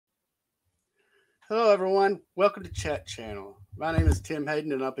Hello, everyone. Welcome to Chat Channel. My name is Tim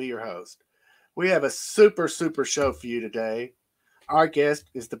Hayden, and I'll be your host. We have a super show for you today. Our guest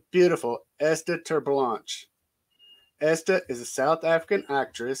is the beautiful Esta TerBlanche. Esta is a South African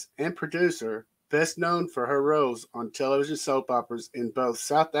actress and producer, best known for her roles on television soap operas in both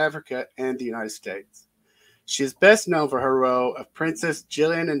South Africa and the United States. She is best known for her role of Princess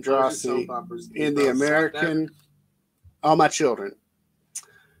Gillian Andrassy in the American All My Children.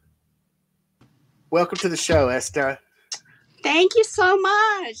 Welcome to the show, Esta. Thank you so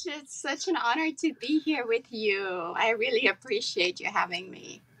much. It's such an honor to be here with you. I really appreciate you having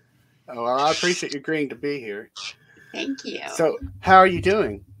me. Oh, well, I appreciate you agreeing to be here. Thank you. So, how are you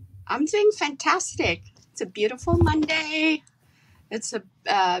doing? I'm doing fantastic. It's a beautiful Monday. It's a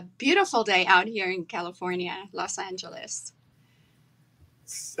beautiful day out here in California, Los Angeles.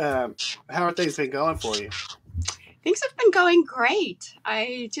 How are things been going for you? Things have been going great.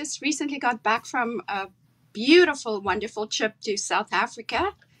 I just recently got back from a beautiful, wonderful trip to South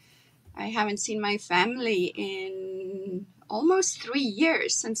Africa. I haven't seen my family in almost 3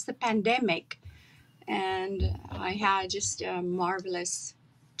 years since the pandemic. And I had just a marvelous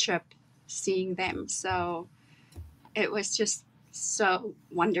trip seeing them. So it was just so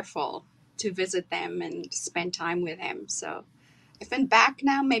wonderful to visit them and spend time with them. So I've been back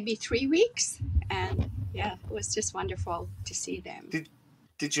now maybe 3 weeks. And yeah, it was just wonderful to see them.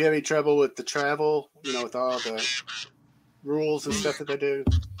 Did you have any trouble with the travel, with all the rules and stuff that they do?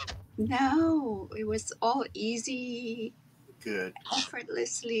 No, it was all easy. Good.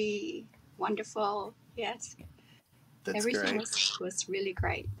 Effortlessly wonderful. Yes. That's Everything great. was really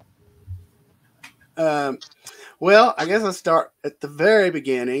great. Well, I guess I'll start at the very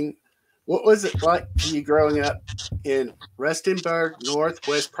beginning. What was it like for you growing up in Rustenburg,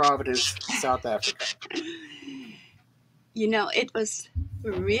 Northwest Providence, South Africa? It was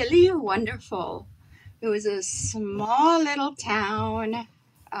really wonderful. It was a small little town.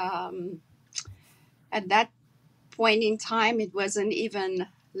 At that point in time, it wasn't even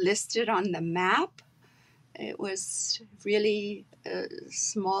listed on the map. It was really a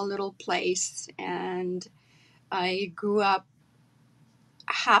small little place, and I grew up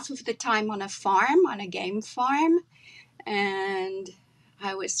half of the time on a farm, on a game farm, and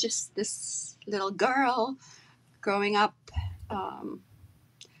I was just this little girl growing up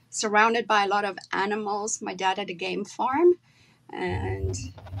surrounded by a lot of animals. My dad had a game farm, and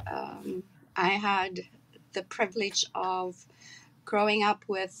I had the privilege of growing up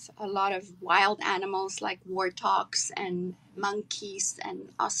with a lot of wild animals like warthogs and monkeys and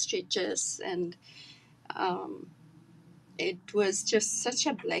ostriches, and it was just such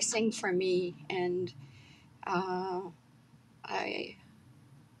a blessing for me. And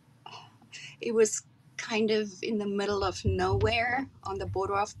it was kind of in the middle of nowhere on the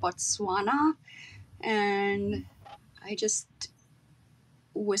border of Botswana, and I just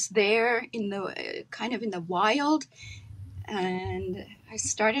was there in the kind of in the wild, and I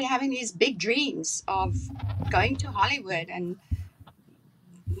started having these big dreams of going to Hollywood and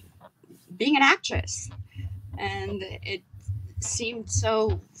being an actress, and it seemed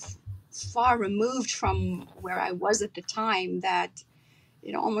so far removed from where I was at the time that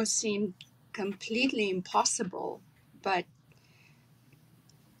it almost seemed completely impossible. But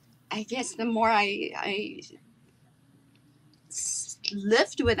I guess the more I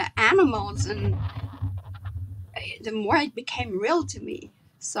lived with the animals, and the more it became real to me.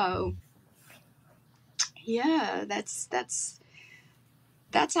 So yeah, that's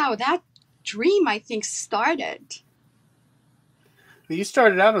how that dream, I think, started. You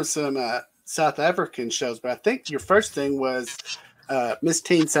started out on some South African shows, but I think your first thing was Miss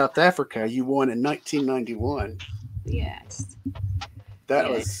Teen South Africa. You won in 1991. Yes.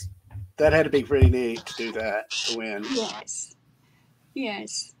 That had to be pretty neat to do that, to win.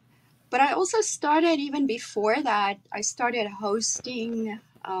 Yes. But I also started even before that. I started hosting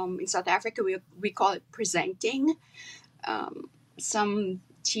in South Africa. We call it presenting some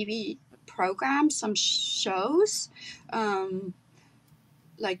TV programs, some shows,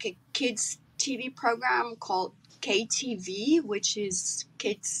 like a kids TV program called K-T.V, which is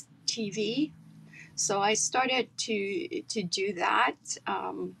kids TV. So I started to do that,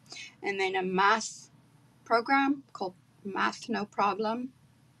 and then a math program called Math No Problem,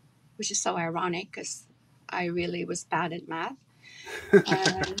 which is so ironic because I really was bad at math.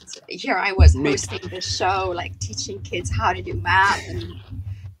 And here I was hosting the show, like teaching kids how to do math. And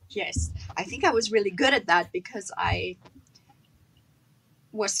yes, I think I was really good at that because I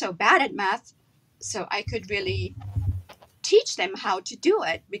was so bad at math. So I could really teach them how to do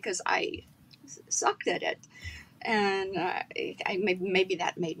it because I sucked at it. And maybe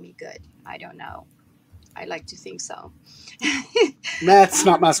that made me good. I don't know. I like to think so. Math's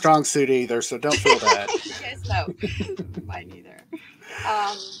not my strong suit either, so don't feel bad. Yes, no, mine either.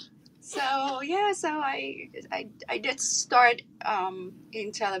 Um, so yeah, so I did start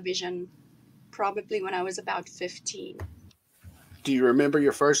in television probably when I was about 15. Do you remember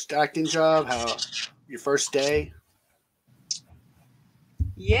your first acting job? How your first day?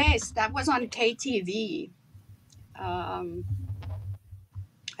 Yes, that was on K-TV. Um,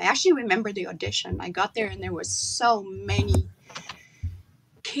 I actually remember the audition. I got there and there was so many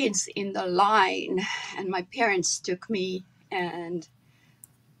kids in the line, and my parents took me. And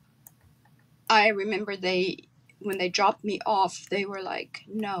I remember when they dropped me off, they were like,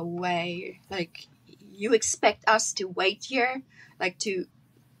 "No way! Like, you expect us to wait here? Like, to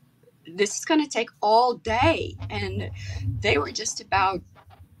this is gonna take all day?" And they were just about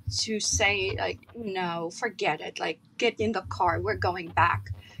to say like, "No, forget it, like get in the car, we're going back."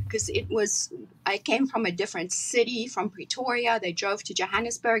 Because I came from a different city, from Pretoria. They drove to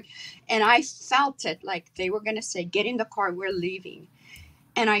Johannesburg, and I felt it, like they were going to say, "Get in the car, we're leaving."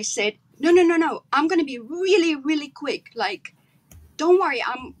 And I said, "No, no, no, no, I'm going to be really, really quick, like don't worry,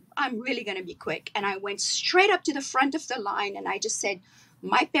 I'm really going to be quick." And I went straight up to the front of the line and I just said,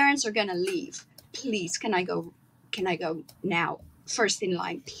 "My parents are going to leave, please, can I go now, first in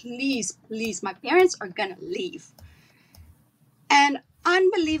line, please, please, my parents are going to leave." And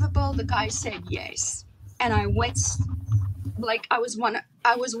unbelievable, the guy said yes. And I went, like I was one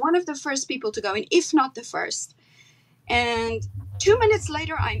of the first people to go in, if not the first. And 2 minutes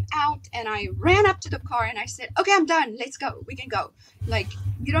later, I'm out and I ran up to the car and I said, "Okay, I'm done. Let's go. We can go. Like,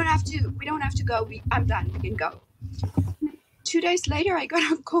 we don't have to go. I'm done. We can go." 2 days later, I got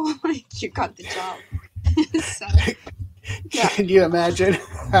a call like, "You got the job." So, yeah. Can you imagine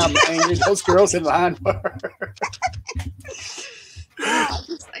how angry those girls in line were? Yeah,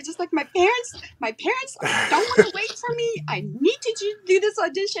 I just like my parents don't want to wait for me. I need to do this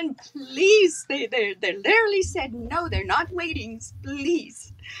audition, please. They literally said, "No, they're not waiting,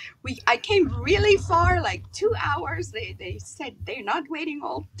 please." I came really far, like 2 hours. They said they're not waiting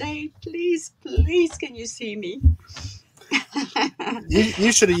all day, please, please, can you see me?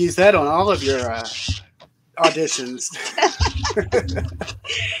 You should have used that on all of your auditions.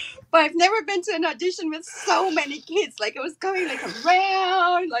 But I've never been to an audition with so many kids. Like, it was going like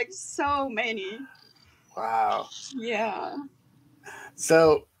around, like so many. Wow. Yeah.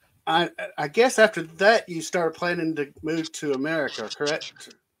 So I guess after that you started planning to move to America,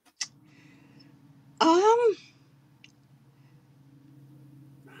 correct? Um,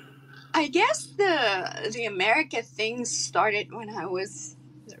 I guess the America thing started when I was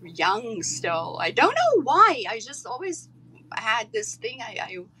young still. I don't know why. I just always had this thing.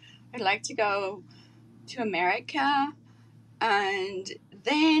 I'd like to go to America. And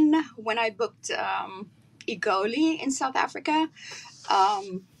then when I booked Igoli in South Africa,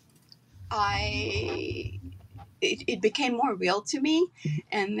 um, I it became more real to me.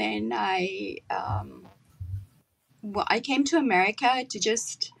 And then I came to America to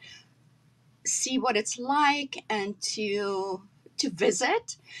just see what it's like and to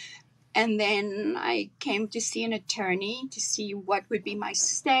visit. And then I came to see an attorney to see what would be my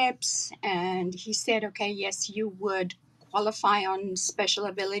steps. And he said, "Okay, yes, you would qualify on special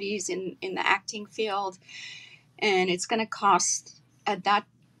abilities in the acting field. And it's going to cost at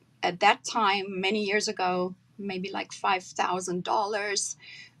that time, many years ago, maybe like $5,000.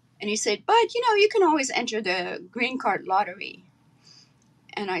 And he said, "But you can always enter the green card lottery."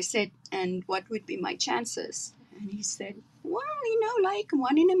 And I said, "And what would be my chances?" And he said, "Well, like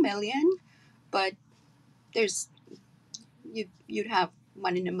 1 in a million, but there's you'd have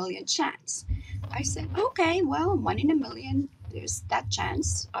 1 in a million chance." I said, "Okay, well, 1 in a million, there's that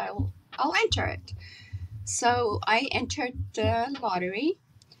chance. I'll enter it." So I entered the lottery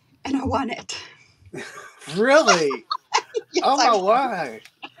and I won it. Really? Yes, Oh I my won. why.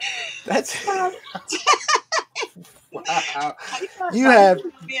 That's Um, wow. I thought You one in have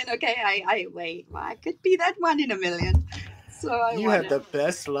a million. Okay, I wait. Well, I could be that 1 in a million. So I you won have it. the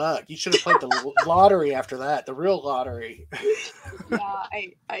best luck. You should have played the lottery after that, the real lottery. Yeah,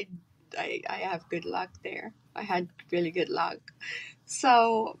 I have good luck there. I had really good luck.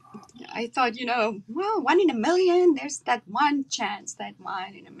 So I thought, well, 1 in a million, there's that one chance, that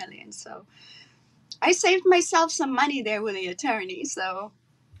 1 in a million. So I saved myself some money there with the attorney. So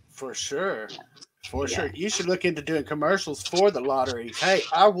For sure. For yeah. sure. You should look into doing commercials for the lotteries. Hey,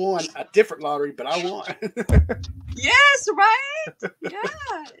 I won a different lottery, but I won. Yes, right?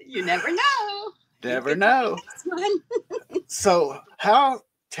 Yeah. You never know. You Never could be the know. next one. So, how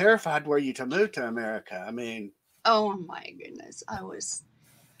terrified were you to move to America? I mean, Oh my goodness. I was.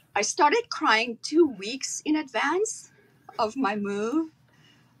 I started crying 2 weeks in advance of my move.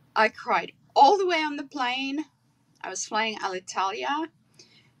 I cried all the way on the plane. I was flying Alitalia,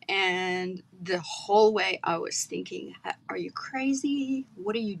 and the whole way I was thinking, are you crazy?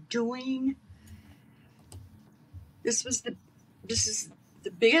 What are you doing? This is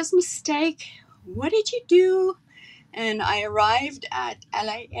the biggest mistake. What did you do? And I arrived at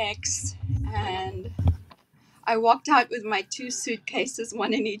LAX, and I walked out with my 2 suitcases,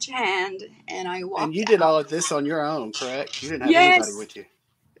 one in each hand, and I And walked you did out. all of this on your own, correct? You didn't have anybody Yes, with you.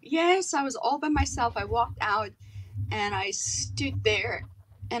 yes, I was all by myself. I walked out and I stood there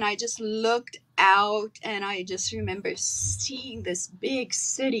and I just looked out, and I just remember seeing this big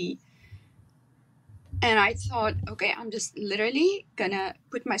city. And I thought, okay, I'm just literally gonna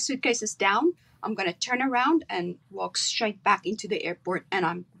put my suitcases down. I'm gonna turn around and walk straight back into the airport, and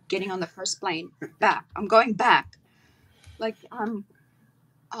I'm getting on the first plane back. I'm going back. Like I'm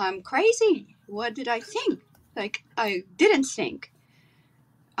crazy. What did I think? Like I didn't think.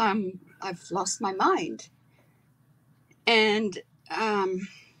 I've lost my mind. And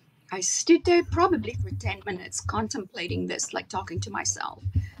I stood there probably for 10 minutes contemplating this, like talking to myself.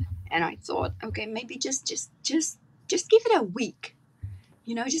 And I thought, okay, maybe just give it a week.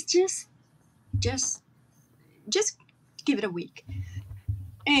 You know, just just give it a week.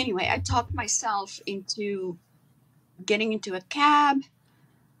 Anyway, I talked myself into getting into a cab,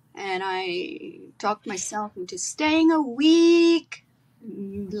 and I talked myself into staying a week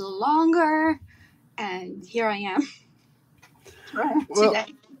longer, and here I am Well,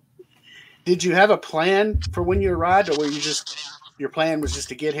 today. did you have a plan for when you arrived, or were you just your plan was just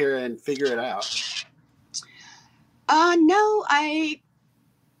to get here and figure it out? No, I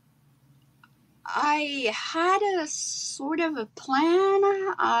had a sort of a plan.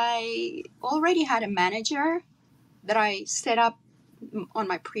 I already had a manager that I set up on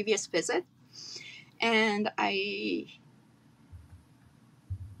my previous visit, and I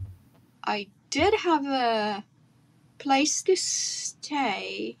did have a place to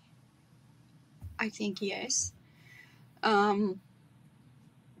stay. I think yes. Um,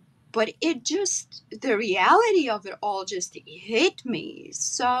 but the reality of it all just hit me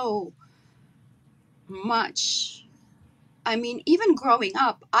so much. I mean, even growing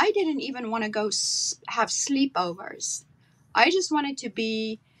up, I didn't even want to go have sleepovers. I just wanted to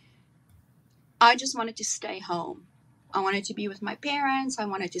be, I just wanted to stay home. I wanted to be with my parents. I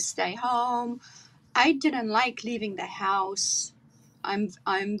wanted to stay home. I didn't like leaving the house. I'm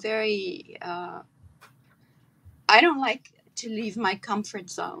very, I don't like to leave my comfort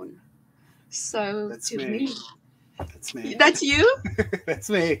zone. So That's to me. me, That's me. that's you? That's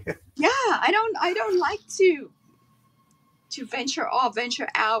me. Yeah, I don't like to venture off, venture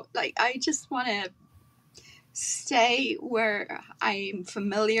out. Like I just want to stay where I'm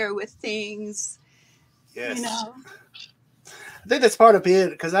familiar with things, you Yes. know. I think that's part of it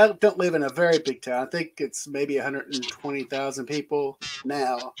because I don't live in a very big town. I think it's maybe 120,000 people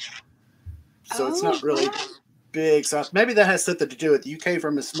now. So it's Oh, not really wow. big. So maybe that has something to do with it. You came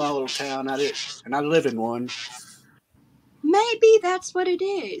from a small little town. I did, and I live in one. Maybe that's what it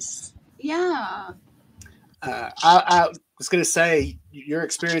is. Yeah. I was going to say your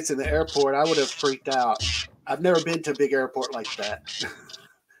experience in the airport, I would have freaked out. I've never been to a big airport like that.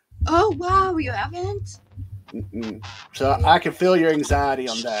 Oh, wow, you haven't? Mm-mm. So I can feel your anxiety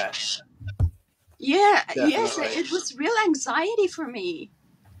on that. Yeah, yes, Definitely. it was real anxiety for me.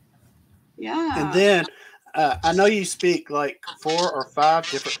 And Yeah. then I know you speak like 4 or 5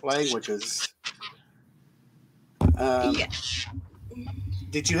 different languages. Yeah. Um,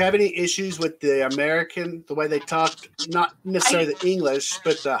 did you have any issues with the American, the way they talked, not I necessarily the English,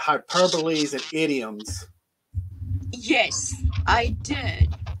 but the hyperboles and idioms? Yes, I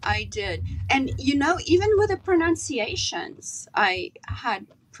did. I did. And you know, even with the pronunciations, I had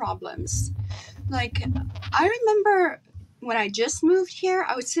problems. Like I remember when I just moved here,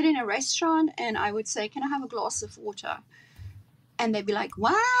 I would sit in a restaurant and I would say, "Can I have a glass of water?" And they'd be like,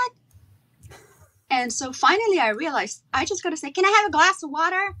 "What?" And so finally I realized I just got to say, "Can I have a glass of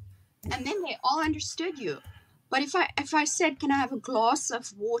water?" And then they all understood you. But if I said, "Can I have a glass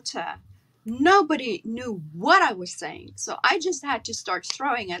of water?" Nobody knew what I was saying. So I just had to start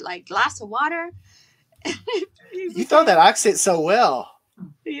throwing it like glass of water. It You was throw like, that accent so well.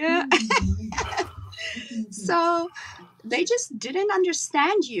 yeah. So they just didn't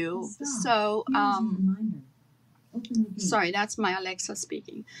understand you. So sorry, that's my Alexa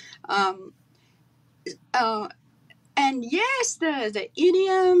speaking. Um, uh, and yes, the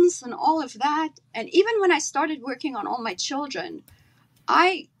idioms and all of that. And even when I started working on all my children,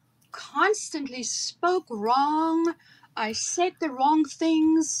 I constantly spoke wrong. I said the wrong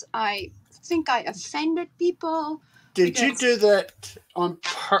things. I think I offended people Did you because do that on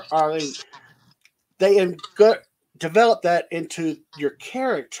I mean, they got develop that into your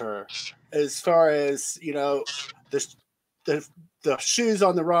character as far as the the the shoes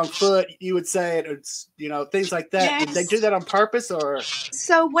on the wrong foot, you would say it's things like that. Did they do yes. that on purpose or?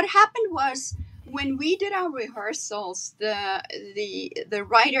 So what happened was when we did our rehearsals, the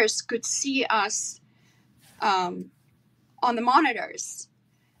writers could see us um, on the monitors,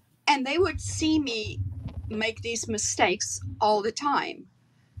 and they would see me make these mistakes all the time,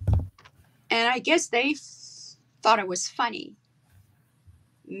 and I guess they thought it was funny,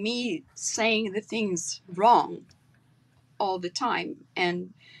 me saying the things wrong all the time,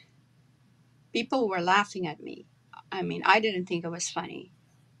 and people were laughing at me. I mean, I didn't think it was funny,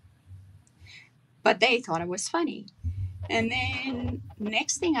 but they thought it was funny. And then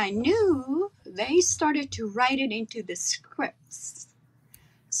next thing I knew, they started to write it into the scripts.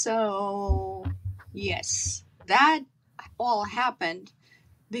 So, yes, that all happened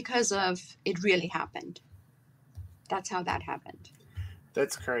because of it really happened. That's how that happened.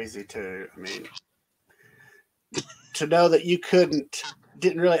 That's crazy too. I mean, to know that you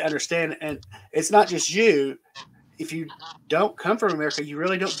didn't really understand, and it's not just you. If you don't come from America, you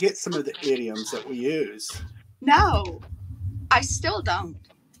really don't get some of the idioms that we use. No, I still don't.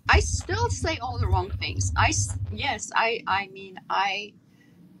 I still say all the wrong things. Yes, I mean, I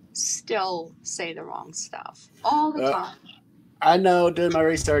still say the wrong stuff all the Uh, time. I know doing my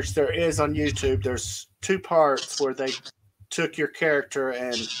research, there is on YouTube, there's two parts where they took your character,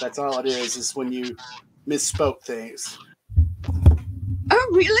 and that's all it is when you misspoke things. Oh,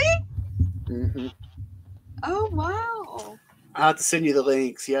 really? Hmm. Oh, wow. I'll have to send you the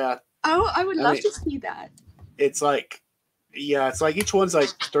links. Yeah. Oh, I would I love mean, to see that. it's like, yeah, it's like each one's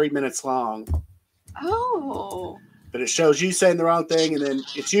like 3 minutes long, Oh, but it shows you saying the wrong thing, and then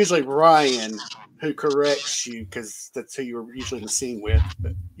it's usually Ryan who corrects you because that's who you were usually in the scene with.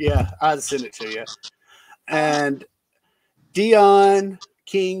 But yeah, I'll send it to you. oh, And Dion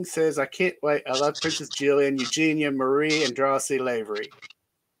King says, I can't wait. I love Princess Gillian, Eugenia, Marie, Andrassy, Lavery.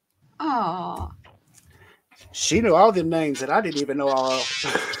 oh. She knew all them names that I didn't even know all.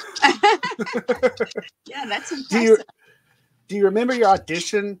 Yeah, that's do you impressive. do you remember your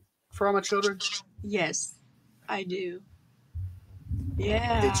audition for All My Children? Yes, I do.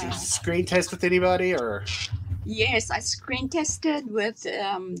 Did you Yeah. screen test with anybody or? Yes, I screen tested with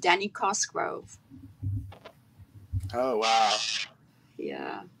Danny Cosgrove. Oh wow.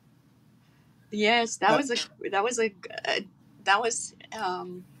 Yeah. Yes, Uh, that was a that was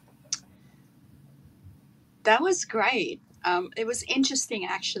um, that was great. It was interesting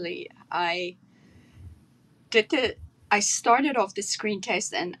actually. Did the I started off the screen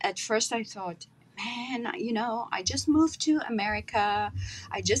test, and at first I thought, man, I just moved to America.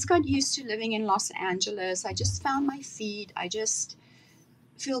 I just got used to living in Los Angeles. I just found my feet. I just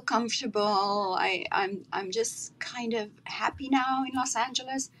feel comfortable. I'm just kind of happy now in Los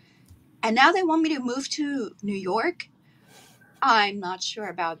Angeles. And now they want me to move to New York. I'm not sure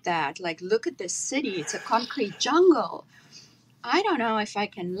about that. Like, look at this city. It's a concrete jungle. I don't know if I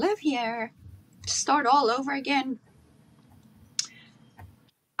can live here. Start all over again.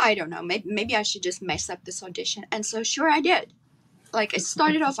 I don't know. Maybe I should just mess up this audition. And so, sure, I did. Like, it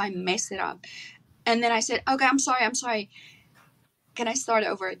started off, I messed it up. And then I said, okay, I'm sorry, I'm sorry. Can I start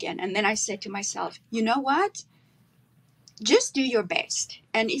over again? And then I said to myself, you know what? Just do your best.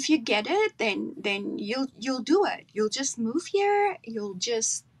 And if you get it, then you'll do it. You'll just move here. It'll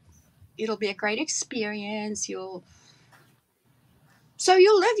be a great experience. You'll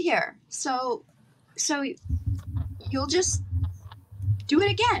live here. So you'll just do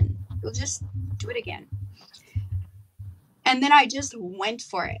it again. You'll just do it again. And then I just went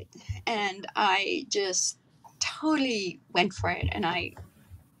for it, and I just totally went for it, and I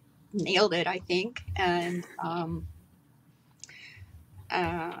nailed it, I think. And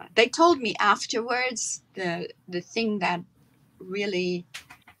they told me afterwards the thing that really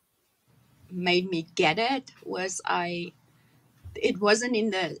made me get it was it wasn't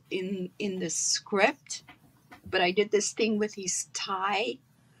in the script, but I did this thing with his tie,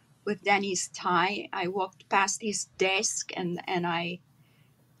 with Danny's tie. I walked past his desk, and I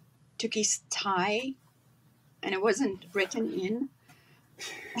took his tie, and it wasn't written in.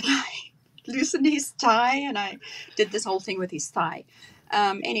 And I loosened his tie, and I did this whole thing with his tie.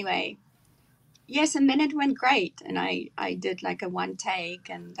 Anyway, yes, and then it went great, and I did like a one take,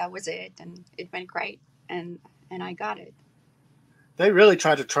 and that was it, and it went great, and I got it. they really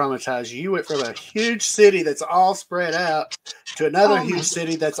tried to traumatize you. You went from a huge city that's all spread out to another Oh my huge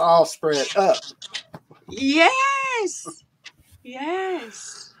city that's all spread up. Yes, Yes.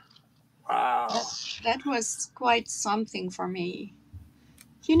 Yes. Wow. That was quite something for me.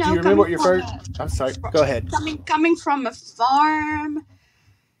 You Do know, you remember coming what your from first? a I'm sorry. fr- Go ahead. coming from a farm,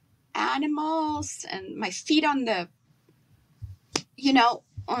 animals, and my feet on the,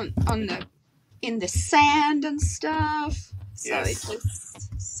 on the in the sand and stuff. So it Yes. was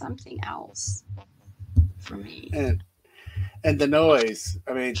something else for me. And the noise.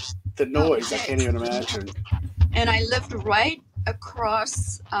 I mean, the Oh noise. I can't yes, even imagine. and I lived right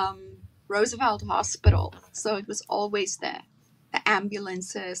across Roosevelt Hospital, so it was always the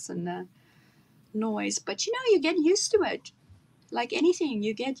ambulances and the noise. But you get used to it. Like anything,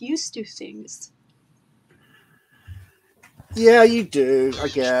 you get used to things. Yeah, you do. I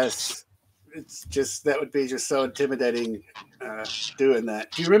guess it's just that would be just so intimidating. Doing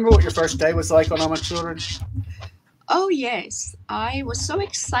that. Do you remember what your first day was like on All My Children? Oh yes, I was so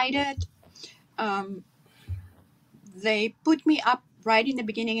excited. Um, they put me up right in the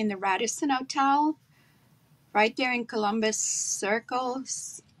beginning in the Radisson Hotel, right there in Columbus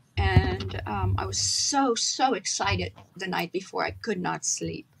Circles. And I was so excited the night before. I could not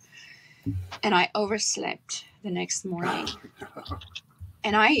sleep. And I overslept the next morning.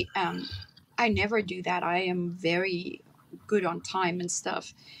 And I never do that. I am very good on time and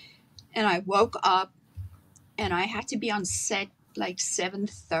stuff. And I woke up and I had to be on set like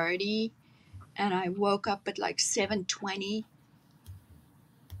 7:30, and I woke up at like 7:20.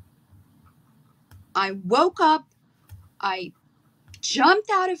 I woke up, I jumped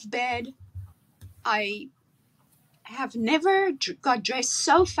out of bed. I have never got dressed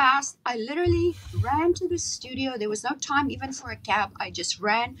so fast. I literally ran to the studio. There was no time even for a cab. I just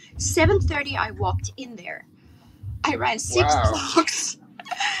ran. 7:30 I walked in there. I ran six Wow. blocks.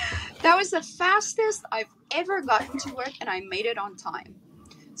 That was the fastest I've ever gotten to work, and I made it on time.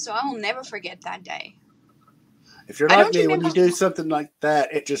 So I will never forget that day. If you're I like don't me, when remember. you do something like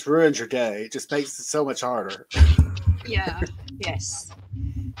that, it just ruins your day. It just makes it so much harder. Yeah, yes.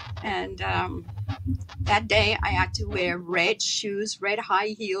 And that day I had to wear red shoes, red high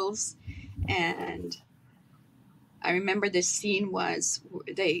heels, and I remember the scene was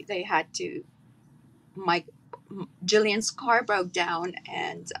they had to my Gillian's car broke down,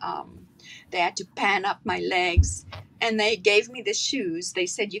 and they had to pan up my legs, and they gave me the shoes. They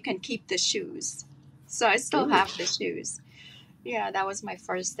said you can keep the shoes, so I still Ooh, have the shoes. Yeah, that was my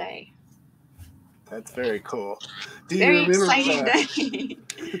first day. that's very cool. Do you Very remember? exciting day.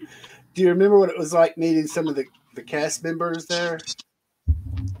 Do you remember what it was like meeting some of the cast members there?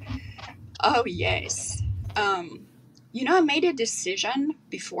 Oh yes. Um, I made a decision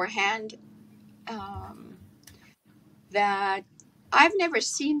beforehand um, that I've never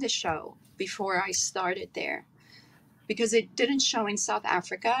seen the show before I started there because it didn't show in South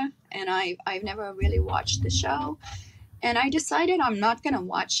Africa, and I've never really watched the show. And I decided I'm not going to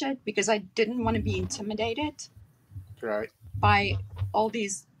watch it because I didn't want to be intimidated Right. by all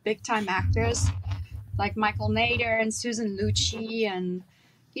these big time actors like Michael Nader and Susan Lucci. And,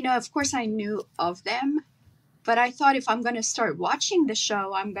 of course, I knew of them. But I thought if I'm going to start watching the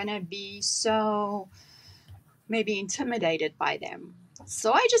show, I'm going to be so maybe intimidated by them.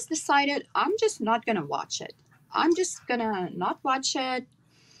 So I just decided I'm just not going to watch it. I'm just going to not watch it.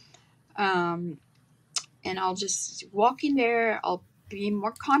 Um, and I'll just walk in there. I'll be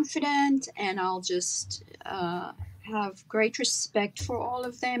more confident, and I'll just have great respect for all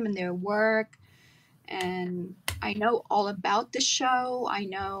of them and their work. And I know all about the show. I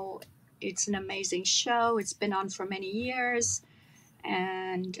know it's an amazing show. It's been on for many years,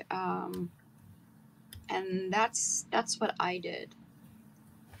 and that's what I did.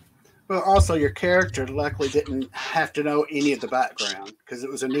 Well, also your character luckily didn't have to know any of the background because it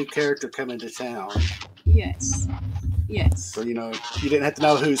was a new character coming to town. Yes, So yes, you didn't have to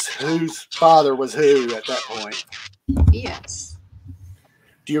know whose father was who at that point. yes,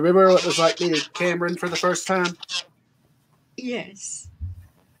 Do you remember what it was like meeting Cameron for the first time? yes,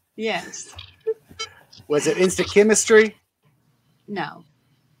 yes. Was it instant chemistry? No,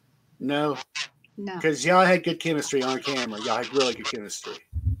 No, no. because y'all had good chemistry on camera. Y'all had really good chemistry.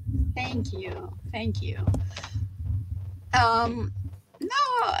 Thank you, thank you.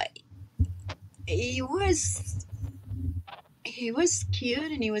 No, he was he was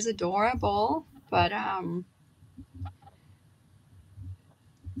cute and he was adorable, but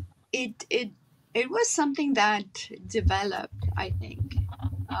it it was something that developed, I think.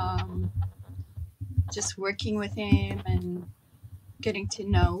 Um, just working with him and getting to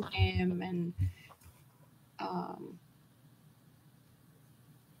know him, and um,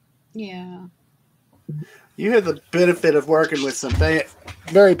 yeah. You had the benefit of working with some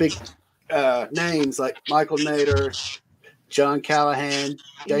very big names like Michael Nader, John Callahan,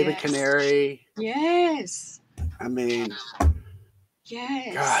 David Yes. Canary. Yes. I mean,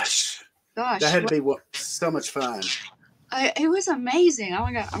 Yes. gosh, that Gosh. had to be so much fun. It was amazing. Oh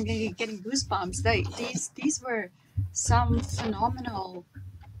my god, I'm getting goosebumps. These were some phenomenal,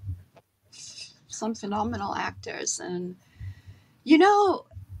 some phenomenal actors, and you know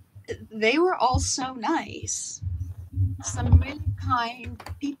they were all so nice. Some really kind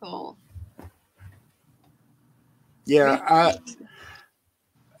people. Yeah,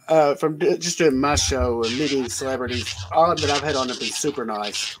 Really, from just doing my show and meeting celebrities, all that I've had on have been super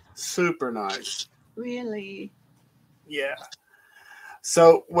nice, super nice. really. Yeah.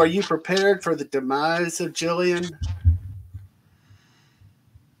 So, were you prepared for the demise of Gillian?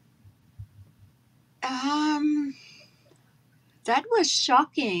 Um, that was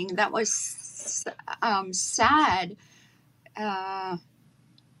shocking. That was sad. Uh,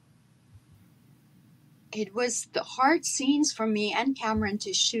 it was the hard scenes for me and Cameron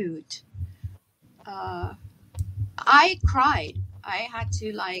to shoot. Uh, I cried. I had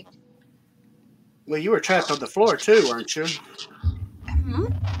to like, Well, you were trapped on the floor too, weren't you? hmm?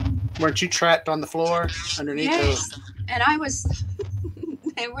 Weren't you trapped on the floor underneath the? Yes, and I was.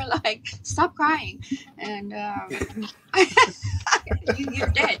 They were like, "Stop crying," and you're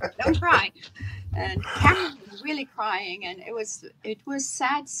dead. Don't cry. And Cameron was really crying, and it was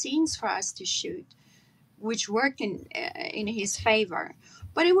sad scenes for us to shoot, which worked in his favor.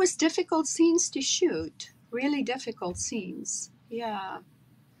 But it was difficult scenes to shoot. Really difficult scenes. Yeah,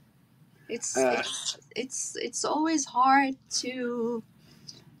 it's Uh, it's it's always hard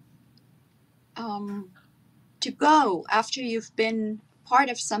um, to go after you've been part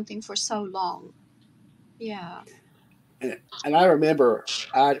of something for so long. Yeah. and I remember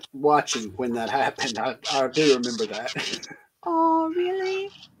I watching when that happened. I do remember that. Oh, really?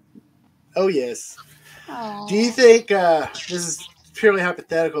 Oh yes. Do you Oh, think this is purely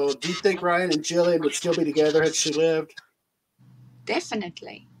hypothetical? Do you think Ryan and Jillian would still be together had she lived?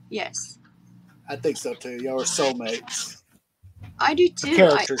 definitely. Yes. I think so too. Y'all were soulmates. I do The too.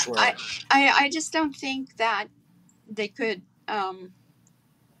 characters were. I just don't think that they could.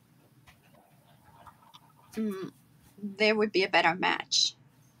 Mm, there would be a better match.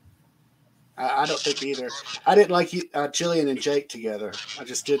 I don't think either. I didn't like Jillian and Jake together. I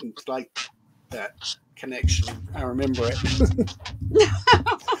just didn't like that connection. I remember it.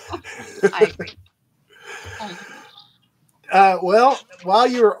 I agree. I agree. Well, while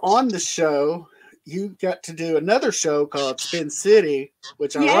you were on the show, you got to do another show called Spin City,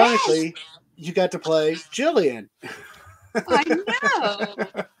 which Yes, ironically you got to play Jillian. I know.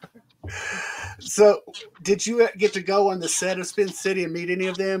 So, did you get to go on the set of Spin City and meet any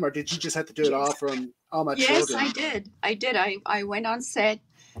of them, or did you just have to do it all Yes, from All My yes, I Children? did. I did. I went on set.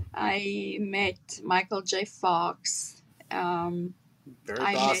 I met Michael J. Fox. Um, Barry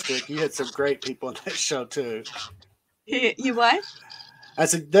I met. Bostic. You had some great people on that show too. You what? I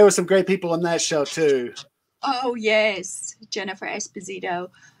said there were some great people on that show too. Oh yes, Jennifer Esposito.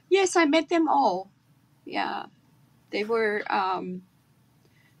 Yes, I met them all. Yeah, they were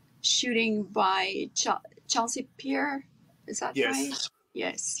shooting by Chelsea Pier. Is that right? Yes.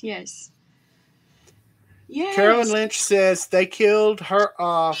 Yes, yes, Carolyn yes. Lynch says they killed her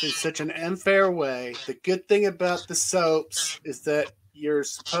off in such an unfair way. The good thing about the soaps is that you're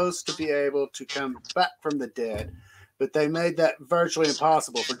supposed to be able to come back from the dead, but they made that virtually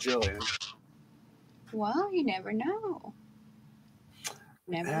impossible for Jillian. Well, you never know.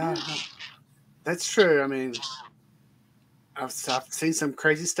 Never know. Uh, that's true. I mean, I've seen some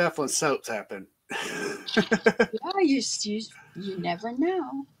crazy stuff on soaps happen. Yeah, you never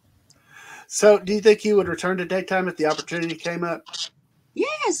know. So, do you think you would return to daytime if the opportunity came up?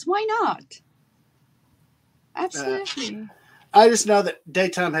 Yes, why not? Uh, Absolutely. I just know that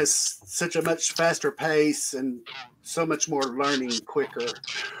daytime has such a much faster pace and so much more learning quicker.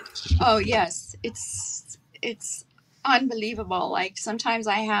 Oh yes, it's unbelievable. Like sometimes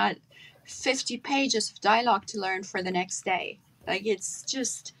I had 50 pages of dialogue to learn for the next day. Like it's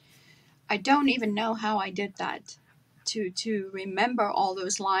just I don't even know how I did that. To remember all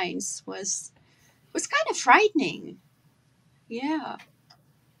those lines was kind of frightening. Yeah.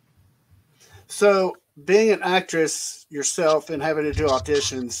 So, being an actress yourself and having to do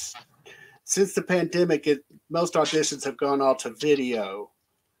auditions, since the pandemic, most auditions have gone all to video.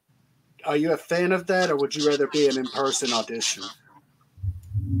 Are you a fan of that, or would you rather be an in person audition?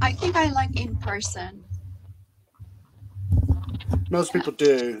 I think I like in person. Most people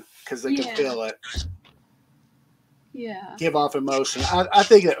do because they can Yeah. feel it, Yeah. give off emotion. I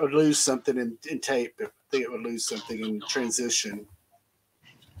think it would lose something in tape. I think it would lose something in transition.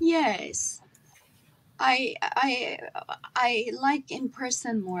 Yes. I like in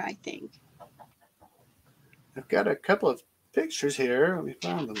person more, I think. I've got a couple of pictures here. Let me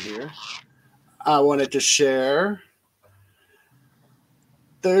find them here. I wanted to share.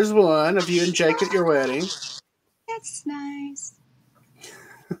 There's one of you and Jake at your wedding. That's nice.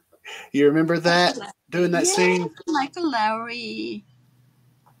 You remember Michael that? Lowry. Doing that Yes, scene? Michael Lowry.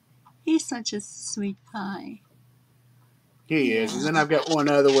 He's such a sweet guy. He is. And Yeah. then I've got one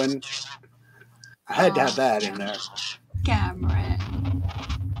other one. I had to have Oh, that in yeah. there. Cameron.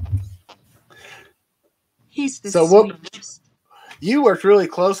 He's the So what sweetest. you worked really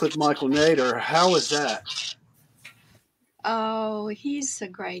close with Michael Nader. How was that? Oh, he's a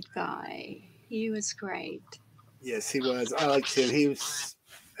great guy. He was great. Yes, he was. I liked him. He was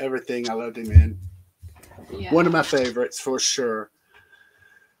everything I loved him in. One of Yeah. my favorites for sure.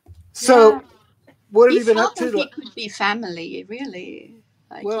 Yeah. So what have He you been up felt like to? he could be family, really.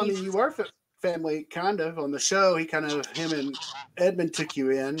 Like Well, I he, mean, you were family kind of on the show. Him and Edmund took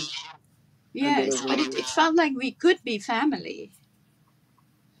you in and yes, but delivered it with felt like we could be family,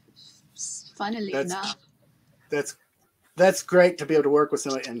 funnily that's enough. that's that's great to be able to work with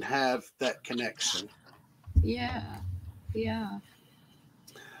somebody and have that connection. Yeah. Yeah.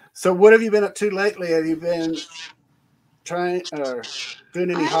 So what have you been up to lately? Have you been trying or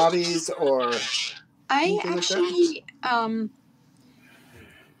doing any I hobbies or I anything like that? actually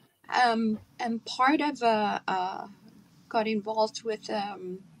am part of got involved with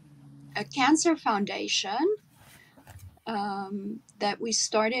a cancer foundation that we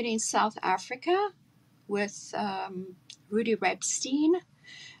started in South Africa with Rudy Repstein,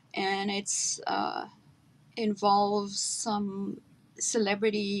 and it's involves some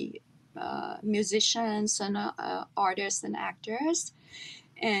celebrity musicians and artists and actors,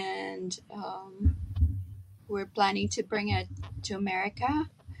 and we're planning to bring it to America.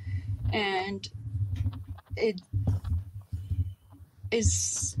 And it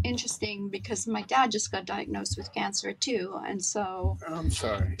is interesting because my dad just got diagnosed with cancer too, and so I'm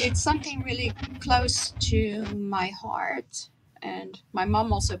sorry. it's something really close to my heart. And my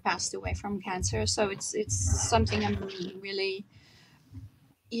mom also passed away from cancer, so it's something I'm really,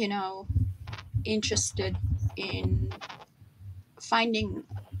 you know, interested in finding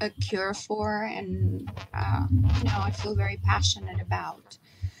a cure for, and I feel very passionate about.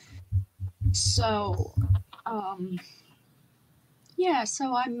 So um, yeah,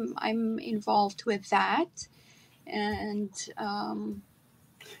 so I'm involved with that, and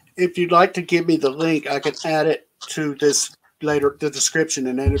If you'd like to give me the link, I can add it to this later the description,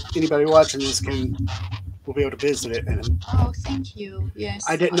 and then if anybody watching this can will be able to visit it. And oh, thank you. I Yes.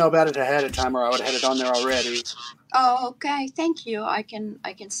 didn't know about it ahead of time, or I would have had it on there already. Oh, okay. Thank you. I can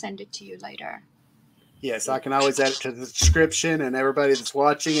send it to you later. Yes, I can always add it to the description, and everybody that's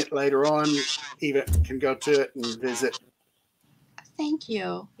watching it later on even can go to it and visit. Thank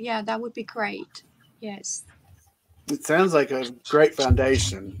you. Yeah, that would be great. Yes. It sounds like a great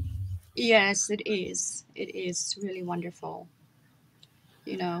foundation. Yes, it is. It is really wonderful.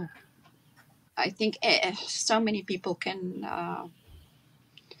 You know, I think so many people can,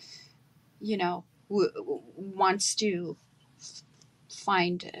 wants to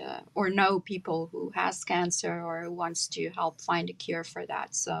find or know people who has cancer or wants to help find a cure for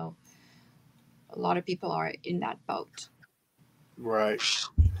that. So a lot of people are in that boat. Right.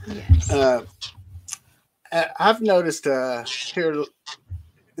 Yes. Uh, I've noticed here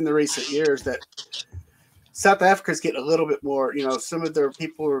in the recent years that South Africa's getting a little bit more. Some of their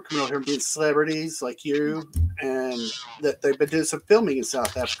people are coming over here and being celebrities like you, and that they've been doing some filming in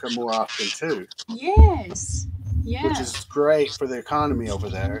South Africa more often too, Yes. which Yeah, is great for the economy over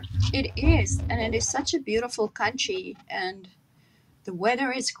there. it is. And it is such a beautiful country. And the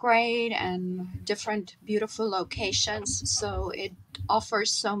weather is great and different beautiful locations. So it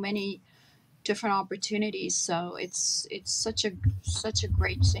offers so many different opportunities. So it's such a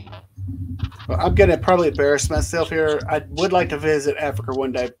great thing. Well, I'm going to probably embarrass myself here. I would like to visit Africa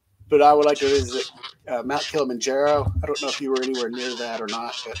one day, but I would like to visit Mount Kilimanjaro. I don't know if you were anywhere near that or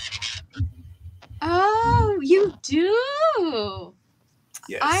not, but Oh, you do?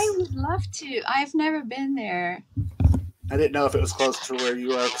 I yes. would love to. I've never been there. I didn't know if it was close to where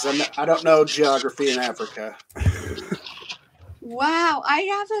you are because I don't know geography in Africa. Wow, I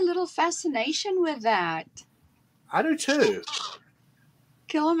have a little fascination with that. I do too.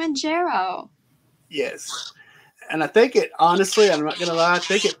 Kilimanjaro. Yes. And I think it, honestly, I'm not going to lie, I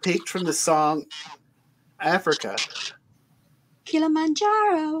think it peaked from the song Africa.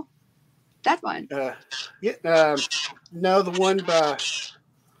 Kilimanjaro. That one. Uh, yeah, no, the one by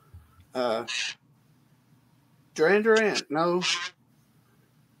uh, Duran Duran. No,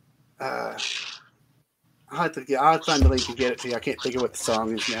 I'll find the link and get it to you. I can't think of what the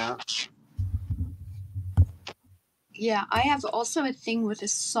song is now. Yeah, I have also a thing with a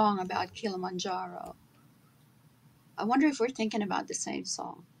song about Kilimanjaro. I wonder if we're thinking about the same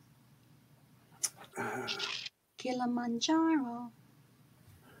song. Kilimanjaro.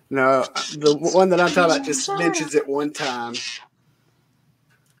 No, the one that I'm talking about just mentions it one time.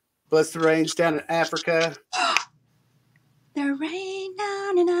 Plus the rains down in Africa. The rain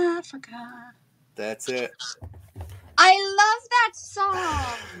down in Africa. That's it. I love that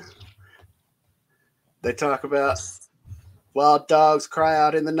song. They talk about wild dogs cry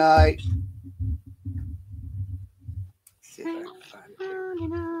out in the night. See if I can find it here.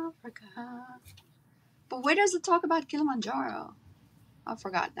 In Africa. But where does it talk about Kilimanjaro? I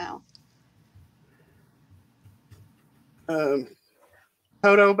forgot now.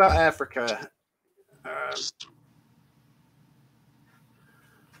 Toto about Africa.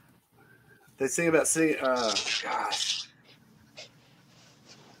 They sing about gosh.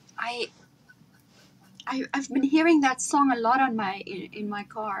 I've been hearing that song a lot on in my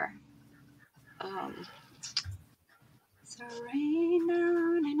car. So rain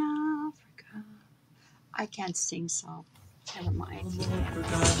down in Africa. I can't sing, so never mind.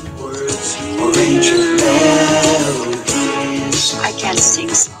 I can't sing,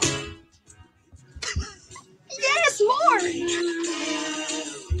 so. Yes, more!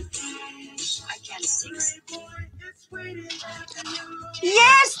 I can't sing, so.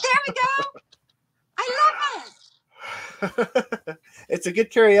 Yes, there we go! I love it! It's a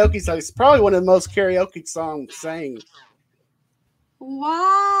good karaoke song. It's probably one of the most karaoke songs sang.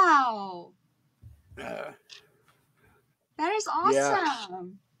 Wow! That is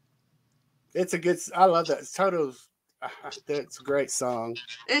awesome. Yeah. It's a good. I love that. Toto's. That's a great song.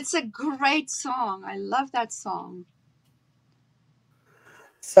 It's a great song. I love that song.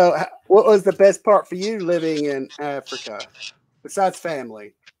 So, what was the best part for you living in Africa, besides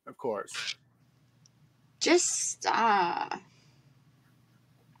family, of course? Just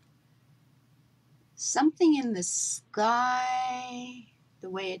something in the sky, the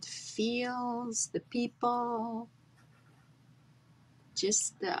way it feels, the people,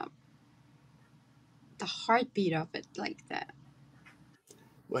 just the heartbeat of it, like that.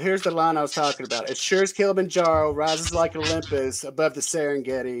 Well, here's the line I was talking about. As sure as Kilimanjaro rises like Olympus above the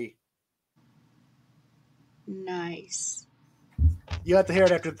Serengeti. Nice. You have to hear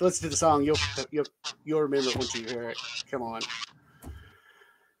it after listen to the song. You'll remember it once you hear it. Come on.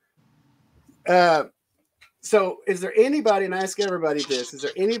 So, is there anybody, and I ask everybody this, is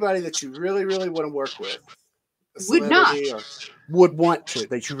there anybody that you really, really want to work with? Would not. Or would want to,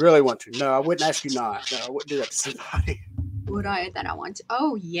 that you really want to? No, I wouldn't ask you not. No, I wouldn't do that to somebody. Would I that I want to?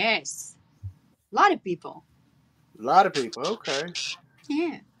 Oh, yes. A lot of people. A lot of people, okay.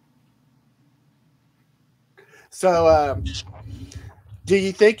 Yeah. So, do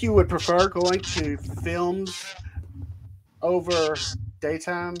you think you would prefer going to films over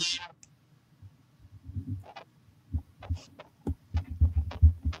daytime?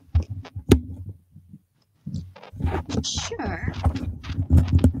 Sure.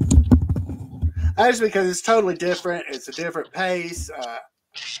 Just because it's totally different. It's a different pace.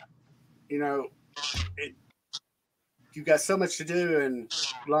 You've got so much to do and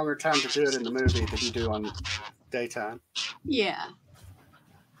longer time to do it in the movie than you do on daytime. Yeah.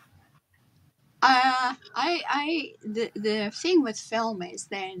 The thing with film is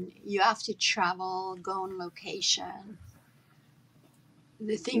then you have to travel, go on location.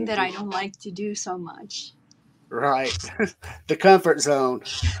 The thing that I don't like to do so much. Right. The comfort zone.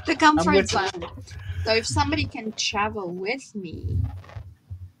 The comfort zone. So if somebody can travel with me,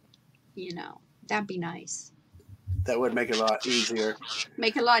 that'd be nice. That would make it a lot easier.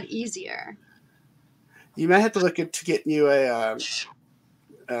 Make it a lot easier. You may have to look into getting you a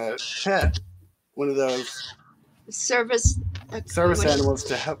pet. One of those service animals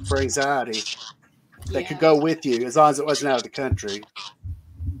to help for anxiety that could go with you as long as it wasn't out of the country.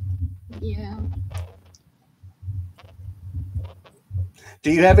 Yeah. Do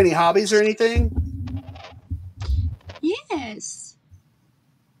you have any hobbies or anything? Yes.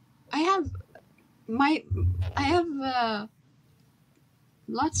 I have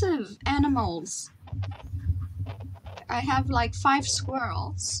lots of animals. I have like 5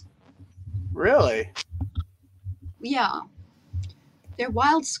 squirrels. Really? Yeah. They're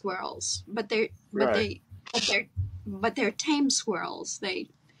wild squirrels, but they're tame squirrels.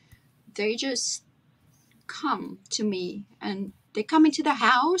 They just come to me, and they come into the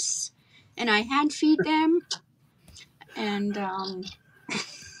house, and I hand feed them, and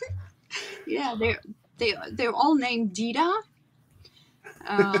yeah, they're all named Dita.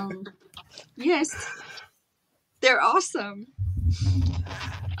 Yes, they're awesome.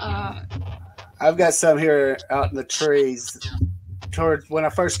 I've got some here out in the trees. Toward when I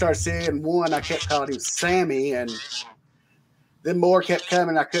first started seeing one, I kept calling him Sammy, and then more kept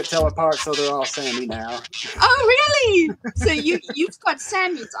coming. I couldn't tell apart, so they're all Sammy now. Oh, really? So you've got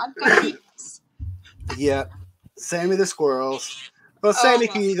Sammys. I've got Beavers. Yep, Sammy the squirrels. Well, Oh, Sammy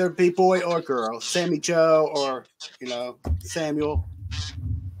can either be boy or girl. Sammy Joe or Samuel.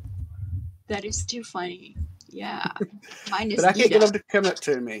 that is too funny. Yeah, mine is But I can't get Dita. them to come up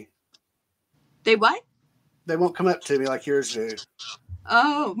to me. They what? They won't come up to me like yours do.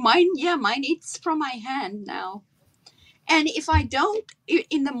 Oh, mine. Yeah, mine eats from my hand now. And if I don't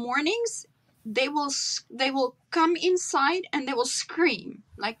in the mornings, they will come inside and they will scream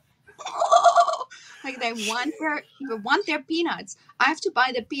like, oh, like they want their peanuts. I have to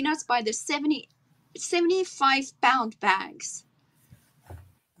buy the peanuts by the 75-pound bags.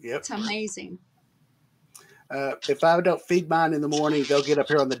 Yep. It's amazing. If I don't feed mine in the morning, they'll get up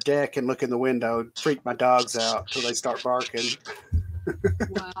here on the deck and look in the window and freak my dogs out till they start barking.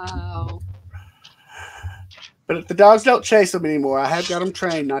 Wow. But the dogs don't chase them anymore. I have got them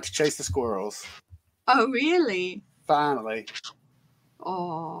trained not to chase the squirrels. Oh, really? Finally.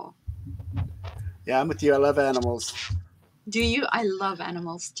 Oh. Yeah, I'm with you. I love animals. Do you? I love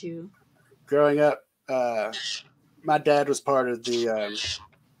animals too. Growing up, my dad was part of the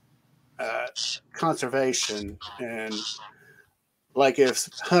conservation, and like if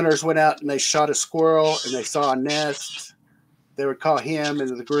hunters went out and they shot a squirrel and they saw a nest, they would call him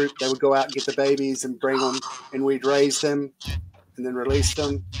and the group. They would go out and get the babies and bring them, and we'd raise them and then release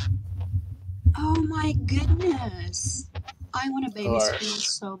them. Oh my goodness. I want a baby Or, squirrel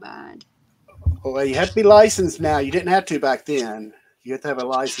so bad. well, you have to be licensed now. You didn't have to back then. You have to have a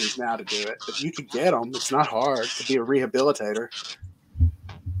license now to do it, but you could get them. It's not hard to be a rehabilitator.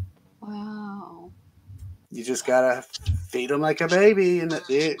 Wow. You just gotta feed them like a baby in a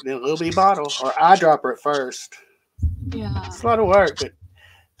little bitty bottle, or eyedropper at first. Yeah. It's a lot of work, but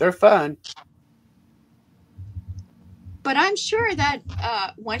they're fun. But I'm sure that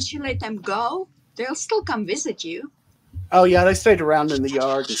once you let them go, they'll still come visit you. Oh yeah, they stayed around in the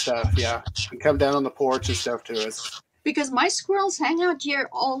yard and stuff. Yeah, and come down on the porch and stuff to us. Because my squirrels hang out here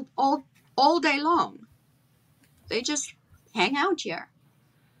all day long. They just hang out here.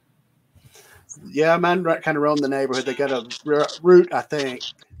 Yeah, mine kind of roam the neighborhood. They got a route, I think.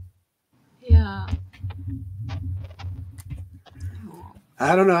 Yeah.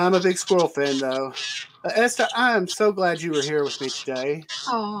 I don't know. I'm a big squirrel fan, though. Esther, I am so glad you were here with me today.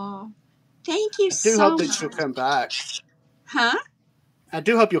 Oh, thank you I do so hope that much. you'll come back. Huh? I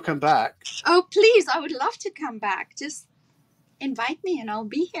do hope you'll come back. Oh, please. I would love to come back. Just invite me and I'll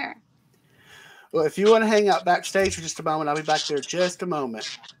be here. Well, if you want to hang out backstage for just a moment, I'll be back there just a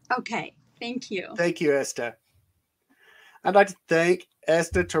moment. Okay. Thank you. Thank you, Esta. I'd like to thank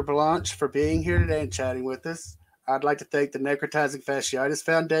Esta TerBlanche for being here today and chatting with us. I'd like to thank the Necrotizing Fasciitis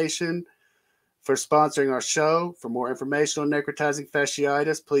Foundation for sponsoring our show. For more information on necrotizing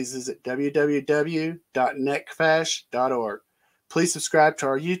fasciitis, please visit www.necfash.org. Please subscribe to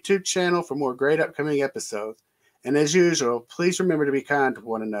our YouTube channel for more great upcoming episodes. And as usual, please remember to be kind to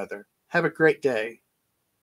one another. Have a great day.